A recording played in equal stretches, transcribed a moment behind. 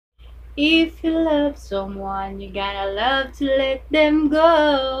If you love someone, you gotta love to let them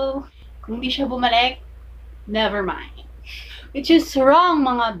go. Kung di siya bumalik, never mind. Which is wrong,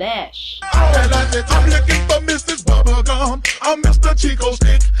 mga besh. I'm looking for Mrs. Bubblegum. I'm Mr. Chico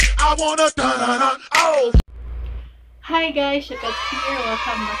Stick. I wanna dun-dun-dun. Oh. Hi guys, Dapat here.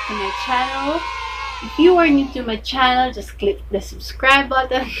 Welcome back to my channel. If you are new to my channel, just click the subscribe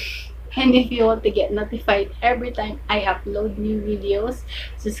button. And if you want to get notified every time I upload new videos,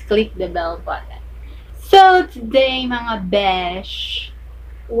 just click the bell button. So today, mga besh,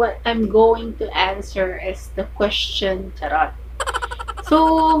 what I'm going to answer is the question, charot.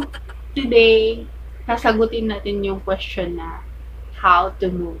 So today, sasagutin natin yung question na how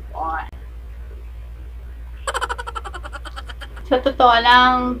to move on. Sa totoo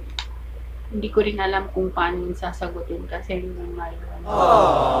lang, hindi ko rin alam kung paano yung sasagutin kasi yung ngayon.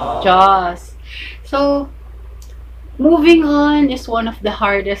 Just. So, moving on is one of the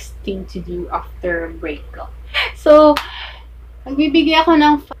hardest thing to do after a breakup. So, magbibigay ako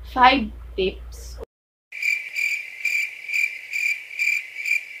ng 5 tips.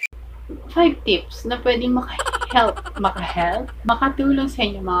 5 tips na pwedeng makatulong sa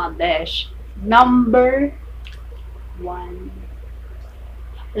inyo mga besh. Number 1.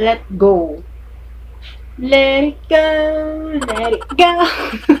 Let go. Let it go. Let it go.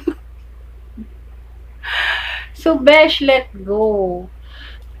 So, besh, let go.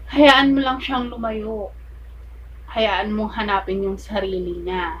 Hayaan mo lang siyang lumayo. Hayaan mong hanapin yung sarili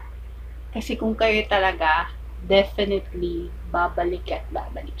niya. Kasi kung kayo talaga, definitely, babalik at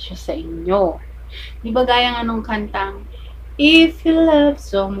babalik siya sa inyo. Di ba gaya ng anong kantang, if you love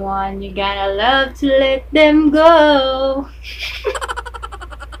someone, you gotta love to let them go.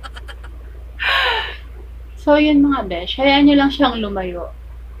 So, yun mga besh. Hayaan nyo lang siyang lumayo.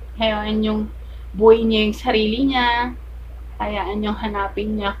 Hayaan yung buhay niya yung sarili niya. Hayaan yung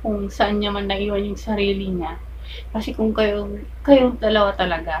hanapin niya kung saan niya man naiwan yung sarili niya. Kasi kung kayong dalawa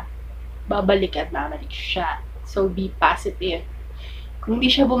talaga, babalik at babalik siya. So, be positive. Kung di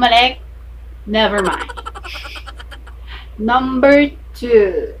siya bumalik, never mind. Number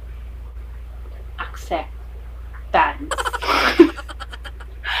 2. Acceptance.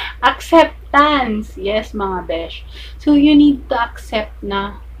 Acceptance. Yes, mga besh. So, you need to accept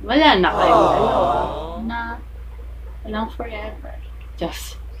na wala na kayong dalawa. Na walang forever.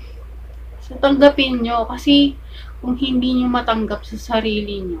 Just. So, tanggapin nyo. Kasi, kung hindi nyo matanggap sa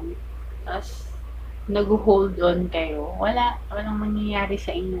sarili nyo, tas nag-hold on kayo, walang mangyayari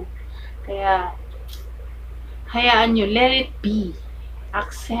sa inyo. Kaya, hayaan nyo. Let it be.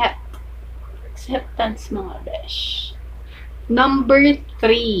 Acceptance, mga besh. Number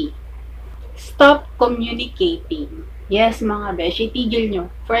 3. Stop communicating. Yes, mga besh, itigil nyo.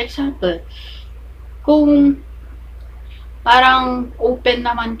 For example, kung parang open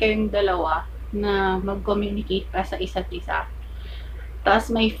naman kayong dalawa na mag-communicate pa sa isa't isa, tapos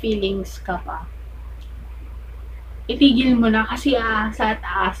may feelings ka pa, itigil mo na kasi sa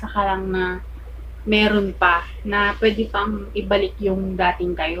taasa ka lang na meron pa na pwede pang ibalik yung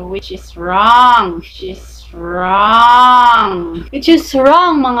dating kayo, which is wrong. Which is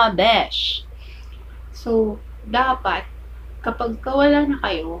wrong, mga besh. So, dapat, kapag kawala na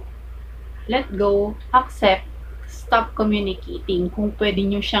kayo, let go, accept, stop communicating. Kung pwede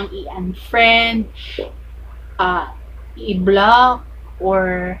nyo siyang i-unfriend, i-block,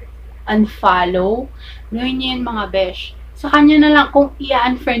 or unfollow, gawin nyo yun, mga besh. Sa kanya na lang, kung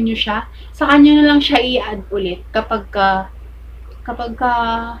i-unfriend nyo siya, sa kanya na lang siya i-add ulit kapag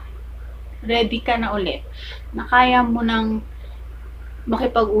ready ka na ulit, na kaya mo nang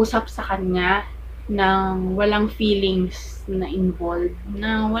makipag-usap sa kanya nang walang feelings na involved,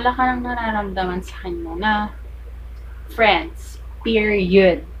 na wala ka nang nararamdaman sa kanya, na friends,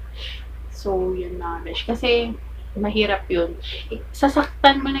 period. So, yun na, besh. Kasi, mahirap yun.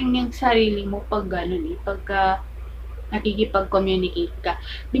 Sasaktan mo lang yung sarili mo pag gano'n pagka nakikipag-communicate ka.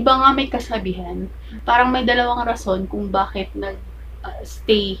 Di ba nga may kasabihan? Parang may dalawang rason kung bakit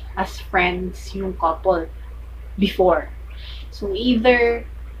stay as friends yung couple before. So, either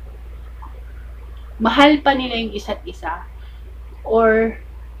mahal pa nila yung isa't isa, or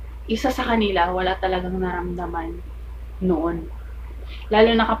isa sa kanila wala talagang naramdaman noon. Lalo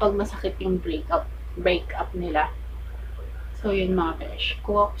na kapag masakit yung breakup nila. So, yun mga besh.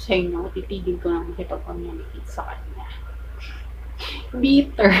 Kung ako sa inyo, titigil ko na makipag-communicate sa kanya.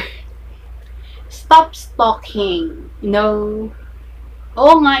 Bitter. Stop stalking.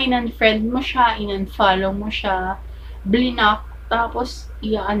 Oo nga, in-unfriend mo siya, in-unfollow mo siya, blinak, tapos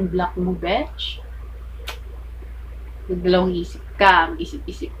i-unblock mo, besh. Magdalawang isip ka,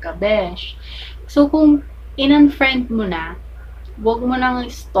 mag-isip-isip ka, besh. So, kung in-unfriend mo na, Huwag mo nang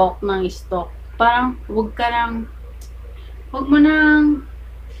stalk ng stalk. Parang, huwag mo nang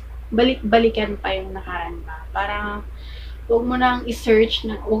balik-balikan pa yung nakaraan ba. Parang, huwag mo siyang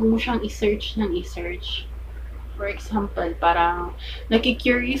i-search ng i-search. For example, parang,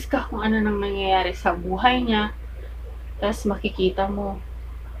 nakikurious ka kung ano nang nangyayari sa buhay niya, tapos makikita mo,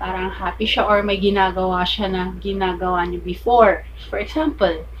 parang happy siya or may ginagawa siya na ginagawa niya before. For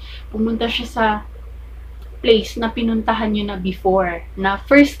example, pumunta siya sa place na pinuntahan niyo na before, na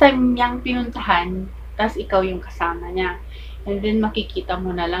first time niyang pinuntahan, tas ikaw yung kasama niya. And then, makikita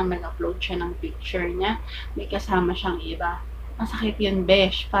mo na lang, nag-upload siya ng picture niya, may kasama siyang iba. Masakit yun,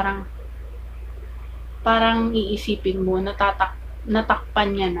 besh. Parang iisipin mo, natakpan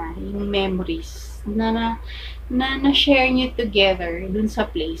niya na yung memories na share niyo together dun sa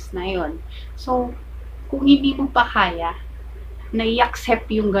place na yon. So, kung hindi mo pa kaya, na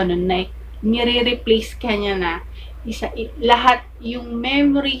i-accept yung ganun, na nire-replace ka niya na lahat yung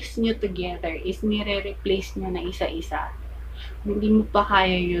memories nyo together is nire-replace niya na isa-isa. Hindi mo pa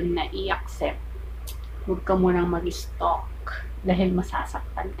kaya yun na i-accept, huwag ka munang mag-stalk dahil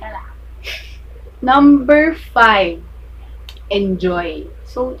masasaktan ka lang. Number 5, enjoy.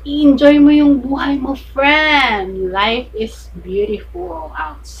 So, i-enjoy mo yung buhay mo, friend. Life is beautiful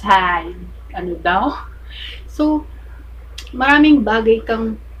outside. Ano daw? So, maraming bagay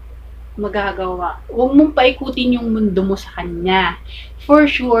kang magagawa. Huwag mong paikutin yung mundo mo sa kanya. For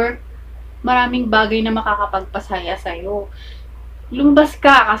sure, maraming bagay na makakapagpasaya sa'yo. Lumabas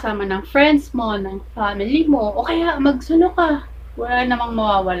ka kasama ng friends mo, ng family mo, o kaya magsuno ka. Wala namang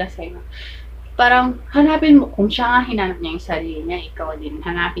mawawala sa'yo. Parang hanapin mo, kung siya nga hinanap niya yung sarili niya, ikaw din,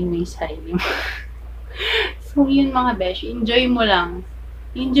 hanapin mo yung sarili mo. So, yun mga besh, enjoy mo lang.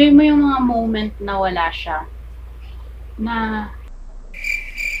 Enjoy mo yung mga moment na wala siya. Na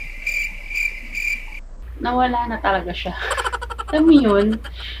nawala na talaga siya. Alam mo yun,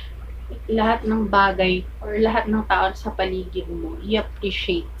 lahat ng bagay or lahat ng tao sa paligid mo,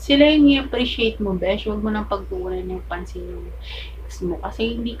 i-appreciate. Sila yung i-appreciate mo, besh. Huwag mo nang pagtuunan yung pansin yung ex mo.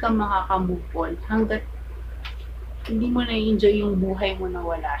 Kasi hindi ka makakamove on hanggat hindi mo na-enjoy yung buhay mo na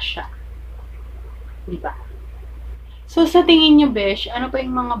wala siya. Diba? So, sa tingin nyo, besh, ano pa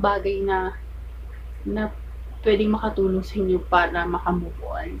yung mga bagay na pwedeng makatulong sa inyo para makamove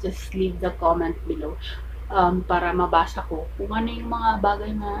on? Just leave the comment below. Para mabasa ko kung ano yung mga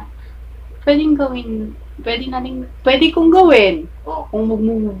bagay na pwedeng gawin, pwede kong gawin. O, kung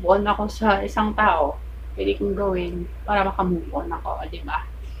mag-move on ako sa isang tao, pwede kong gawin para makamove on ako, diba?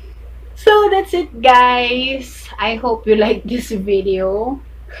 So, that's it, guys. I hope you like this video.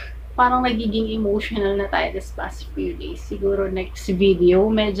 Parang nagiging emotional na tayo this past few days. Siguro next video,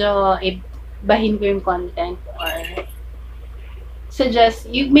 medyo ibahin ko yung content or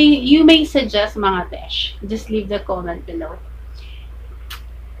you may suggest mga besh. Just leave the comment below.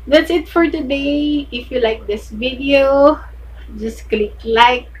 That's it for today. If you like this video, just click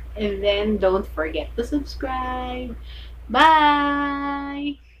like and then don't forget to subscribe. Bye!